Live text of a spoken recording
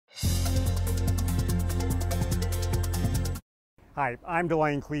Hi, I'm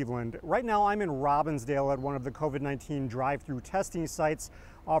Delane Cleveland. Right now I'm in Robbinsdale at one of the COVID-19 drive-through testing sites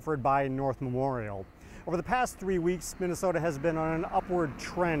offered by North Memorial. Over the past 3 weeks, Minnesota has been on an upward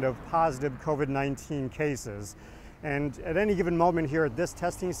trend of positive COVID-19 cases. And at any given moment here at this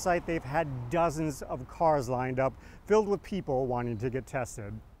testing site, they've had dozens of cars lined up filled with people wanting to get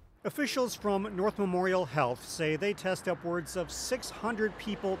tested. Officials from North Memorial Health say they test upwards of 600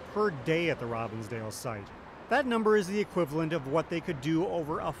 people per day at the Robbinsdale site. That number is the equivalent of what they could do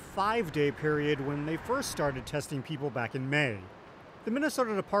over a 5-day period when they first started testing people back in May. The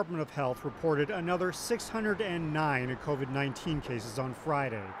Minnesota Department of Health reported another 609 COVID-19 cases on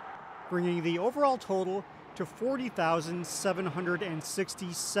Friday, bringing the overall total to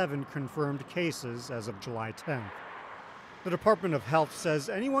 40,767 confirmed cases as of July 10th. The Department of Health says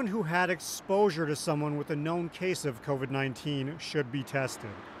anyone who had exposure to someone with a known case of COVID-19 should be tested.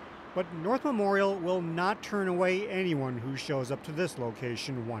 But North Memorial will not turn away anyone who shows up to this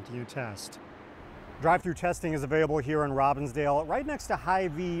location wanting a test. Drive-through testing is available here in Robbinsdale, right next to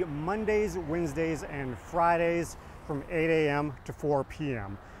Hy-Vee, Mondays, Wednesdays, and Fridays from 8 a.m. to 4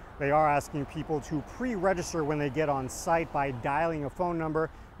 p.m. They are asking people to pre-register when they get on site by dialing a phone number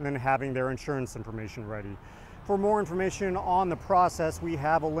and then having their insurance information ready. For more information on the process, we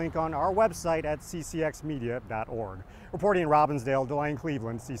have a link on our website at ccxmedia.org. Reporting in Robbinsdale, Delane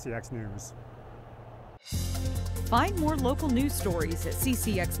Cleveland, CCX News. Find more local news stories at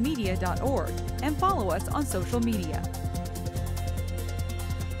ccxmedia.org and follow us on social media.